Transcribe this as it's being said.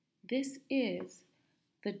This is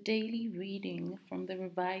the daily reading from the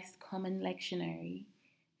Revised Common Lectionary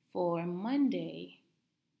for Monday,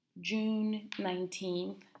 June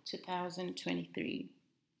 19th, 2023.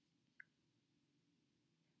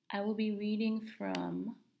 I will be reading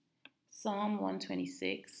from Psalm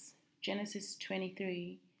 126, Genesis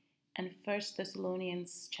 23, and 1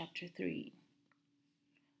 Thessalonians chapter 3.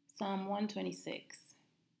 Psalm 126.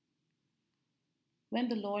 When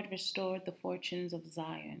the Lord restored the fortunes of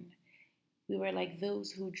Zion, we were like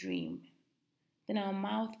those who dream. Then our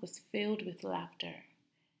mouth was filled with laughter,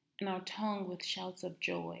 and our tongue with shouts of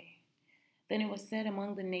joy. Then it was said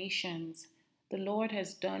among the nations, the Lord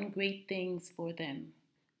has done great things for them.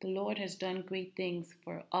 The Lord has done great things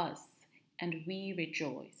for us, and we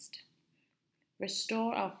rejoiced.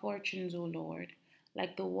 Restore our fortunes, O Lord,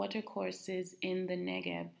 like the watercourses in the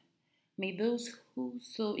Negeb. May those who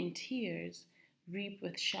sow in tears reap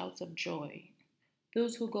with shouts of joy.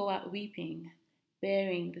 Those who go out weeping,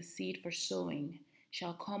 bearing the seed for sowing,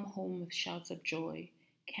 shall come home with shouts of joy,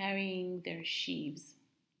 carrying their sheaves.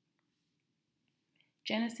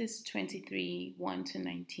 Genesis 23,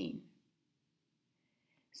 1-19.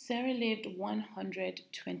 Sarah lived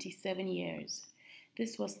 127 years.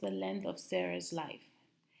 This was the length of Sarah's life.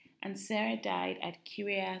 And Sarah died at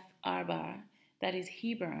Kiriath Arba, that is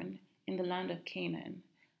Hebron, in the land of Canaan.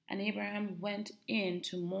 And Abraham went in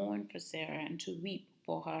to mourn for Sarah and to weep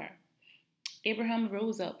for her. Abraham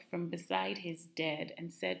rose up from beside his dead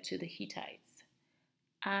and said to the Hittites,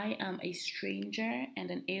 I am a stranger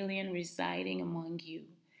and an alien residing among you.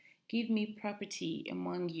 Give me property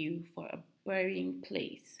among you for a burying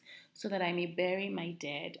place, so that I may bury my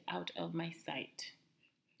dead out of my sight.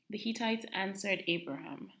 The Hittites answered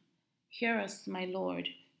Abraham, Hear us, my lord,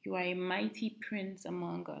 you are a mighty prince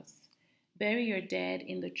among us. Bury your dead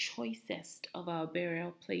in the choicest of our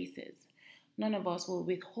burial places. None of us will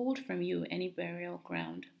withhold from you any burial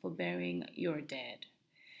ground for burying your dead.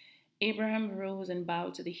 Abraham rose and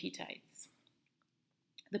bowed to the Hittites,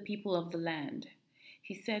 the people of the land.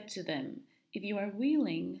 He said to them, If you are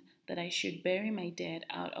willing that I should bury my dead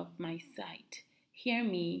out of my sight, hear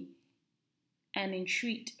me and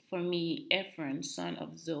entreat for me Ephron, son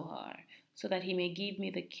of Zohar, so that he may give me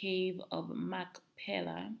the cave of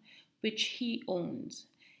Machpelah, which he owns.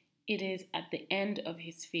 It is at the end of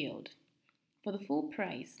his field. For the full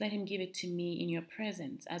price, let him give it to me in your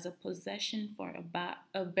presence as a possession for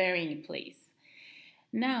a burying place.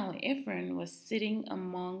 Now Ephron was sitting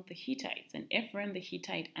among the Hittites, and Ephron the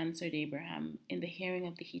Hittite answered Abraham in the hearing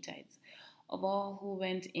of the Hittites, of all who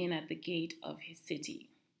went in at the gate of his city.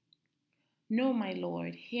 No, my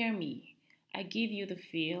lord, hear me. I give you the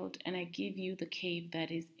field, and I give you the cave that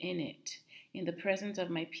is in it. In the presence of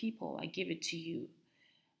my people, I give it to you.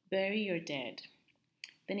 Bury your dead.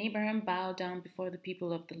 Then Abraham bowed down before the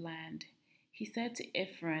people of the land. He said to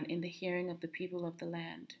Ephron in the hearing of the people of the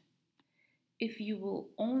land, If you will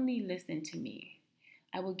only listen to me,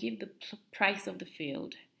 I will give the price of the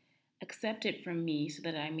field. Accept it from me so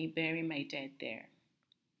that I may bury my dead there.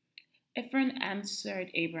 Ephron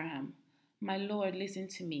answered Abraham, My lord, listen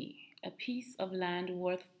to me. A piece of land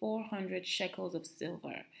worth 400 shekels of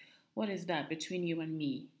silver. What is that between you and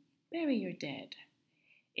me? Bury your dead.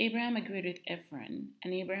 Abraham agreed with Ephron,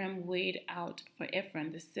 and Abraham weighed out for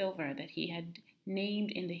Ephron the silver that he had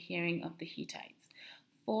named in the hearing of the Hittites,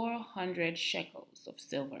 400 shekels of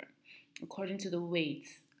silver, according to the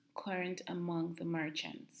weights current among the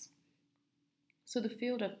merchants. So the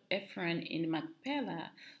field of Ephron in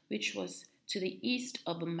Machpelah, which was to the east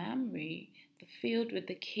of Mamre, the field with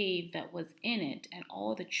the cave that was in it, and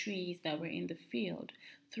all the trees that were in the field,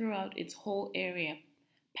 throughout its whole area,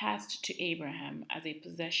 passed to Abraham as a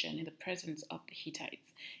possession in the presence of the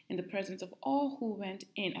Hittites, in the presence of all who went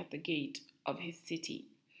in at the gate of his city.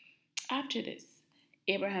 After this,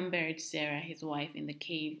 Abraham buried Sarah, his wife, in the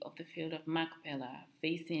cave of the field of Machpelah,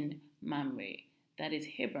 facing Mamre, that is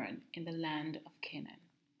Hebron, in the land of Canaan.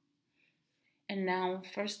 And now,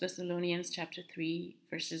 1 Thessalonians chapter 3,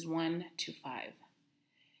 verses 1-5.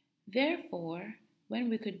 Therefore, when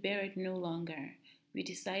we could bear it no longer, we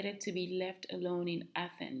decided to be left alone in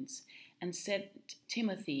Athens and sent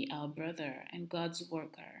Timothy, our brother and God's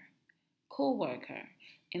co-worker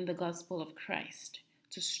in the gospel of Christ,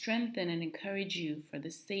 to strengthen and encourage you for the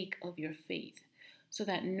sake of your faith, so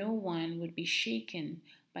that no one would be shaken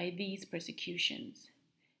by these persecutions.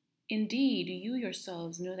 Indeed, you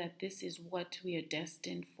yourselves know that this is what we are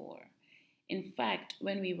destined for. In fact,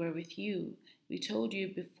 when we were with you, we told you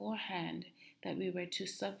beforehand that we were to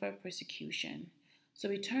suffer persecution. So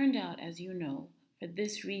it turned out, as you know, for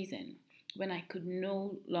this reason, when I could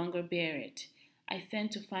no longer bear it, I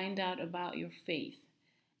sent to find out about your faith,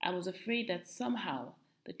 I was afraid that somehow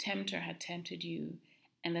the tempter had tempted you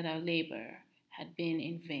and that our labor had been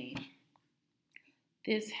in vain.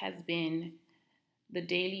 This has been the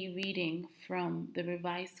daily reading from the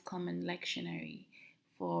Revised Common Lectionary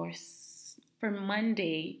for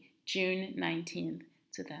Monday, June 19th,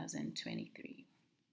 2023.